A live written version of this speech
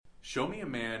Show me a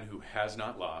man who has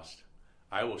not lost.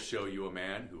 I will show you a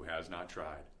man who has not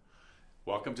tried.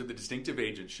 Welcome to the Distinctive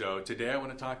Agent Show. Today I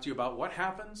want to talk to you about what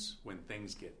happens when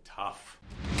things get tough.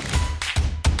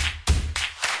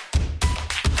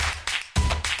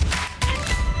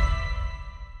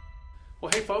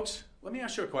 Well, hey folks, let me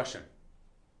ask you a question.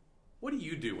 What do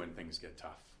you do when things get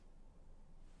tough?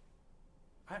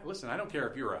 Listen, I don't care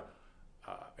if you're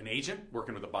an agent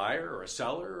working with a buyer or a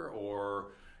seller,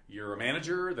 or you're a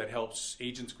manager that helps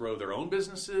agents grow their own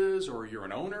businesses, or you're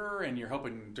an owner and you're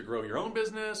helping to grow your own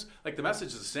business. Like, the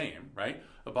message is the same, right?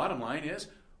 The bottom line is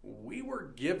we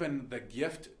were given the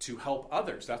gift to help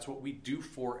others. That's what we do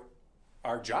for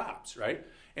our jobs, right?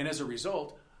 And as a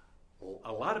result,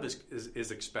 a lot of it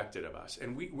is expected of us.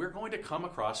 And we're going to come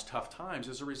across tough times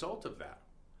as a result of that.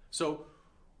 So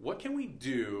what can we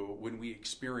do when we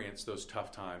experience those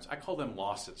tough times? I call them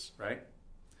losses, right?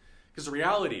 Because the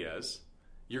reality is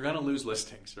you're going to lose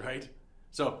listings, right?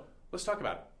 So let's talk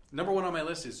about it. Number one on my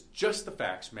list is just the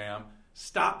facts, ma'am.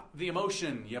 Stop the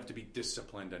emotion. You have to be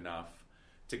disciplined enough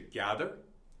to gather,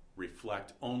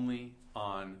 reflect only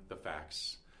on the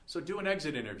facts. So do an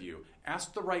exit interview.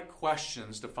 Ask the right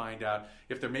questions to find out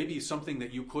if there may be something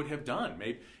that you could have done.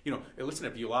 Maybe, listen,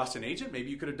 if you lost an agent, maybe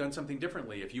you could have done something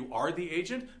differently. If you are the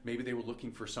agent, maybe they were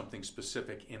looking for something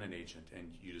specific in an agent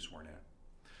and you just weren't it.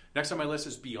 Next on my list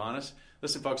is be honest.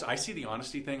 Listen, folks, I see the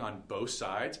honesty thing on both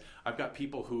sides. I've got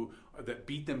people that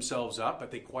beat themselves up, but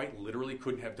they quite literally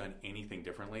couldn't have done anything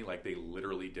differently. Like, they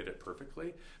literally did it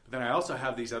perfectly. But then I also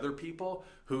have these other people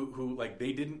who like,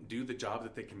 they didn't do the job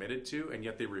that they committed to, and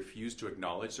yet they refuse to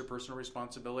acknowledge their personal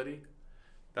responsibility.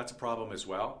 That's a problem as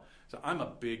well. So I'm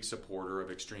a big supporter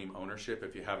of extreme ownership.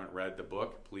 If you haven't read the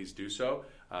book, please do so.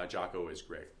 Jocko is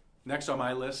great. Next on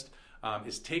my list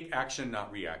is take action,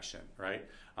 not reaction, right?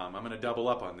 I'm going to double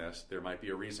up on this. There might be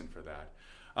a reason for that.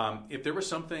 If there was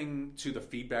something to the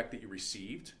feedback that you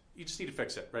received, you just need to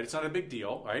fix it, right? It's not a big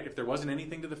deal, right? If there wasn't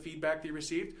anything to the feedback that you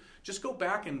received, just go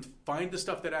back and find the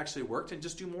stuff that actually worked and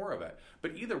just do more of it.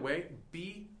 But either way,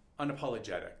 be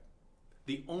unapologetic.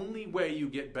 The only way you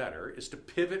get better is to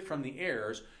pivot from the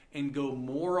errors and go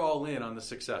more all in on the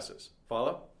successes.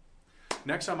 Follow?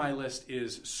 Next on my list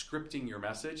is scripting your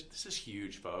message. This is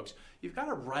huge, folks. You've got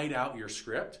to write out your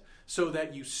script so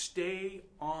that you stay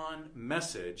on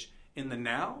message in the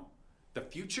now, the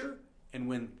future, and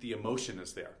when the emotion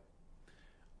is there.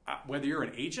 Whether you're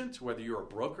an agent, whether you're a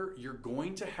broker, you're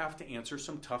going to have to answer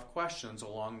some tough questions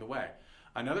along the way.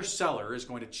 Another seller is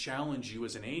going to challenge you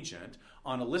as an agent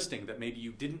on a listing that maybe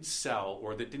you didn't sell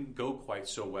or that didn't go quite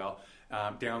so well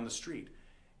down the street.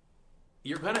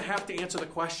 You're going to have to answer the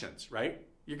questions, right?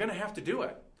 You're going to have to do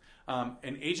it.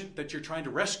 An agent that you're trying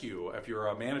to rescue, if you're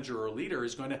a manager or a leader,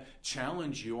 is going to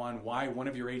challenge you on why one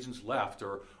of your agents left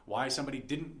or why somebody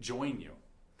didn't join you.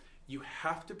 You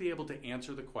have to be able to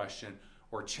answer the question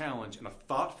or challenge in a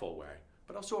thoughtful way,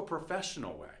 but also a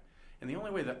professional way. And the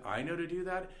only way that I know to do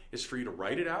that is for you to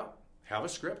write it out, have a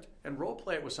script, and role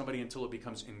play it with somebody until it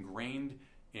becomes ingrained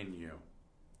in you.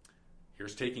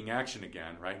 Here's taking action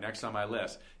again, right? Next on my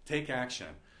list, take action.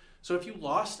 So if you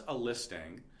lost a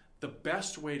listing, the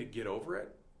best way to get over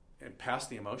it and pass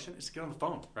the emotion is to get on the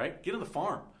phone, right? Get on the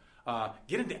farm.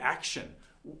 Get into action.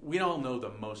 We all know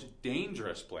the most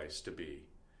dangerous place to be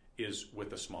is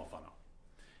with a small funnel.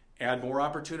 Add more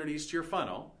opportunities to your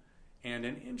funnel, and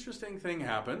an interesting thing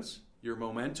happens. Your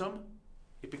momentum,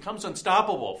 it becomes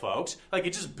unstoppable, folks. Like,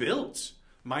 it just builds.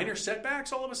 Minor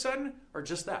setbacks all of a sudden are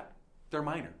just that. They're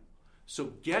minor. So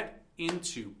get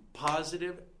into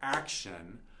positive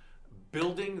action,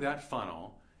 building that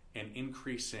funnel and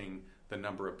increasing the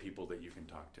number of people that you can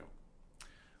talk to.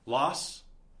 Loss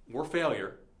or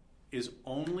failure is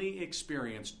only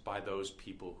experienced by those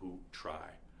people who try.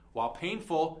 While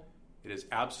painful, it is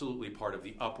absolutely part of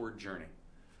the upward journey.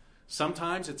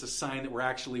 Sometimes it's a sign that we're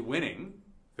actually winning.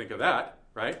 Think of that,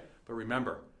 right? But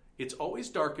remember, it's always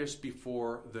darkest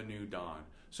before the new dawn.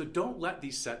 So don't let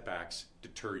these setbacks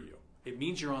deter you. It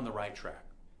means you're on the right track.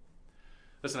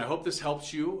 Listen, I hope this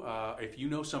helps you. If you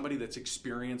know somebody that's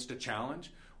experienced a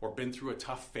challenge or been through a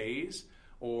tough phase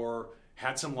or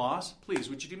had some loss, please,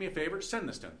 would you do me a favor? Send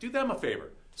this to them. Do them a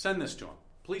favor. Send this to them.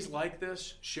 Please like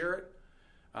this, share it.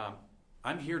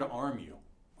 I'm here to arm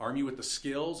you with the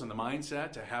skills and the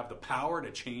mindset to have the power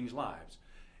to change lives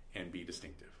and be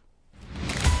distinctive.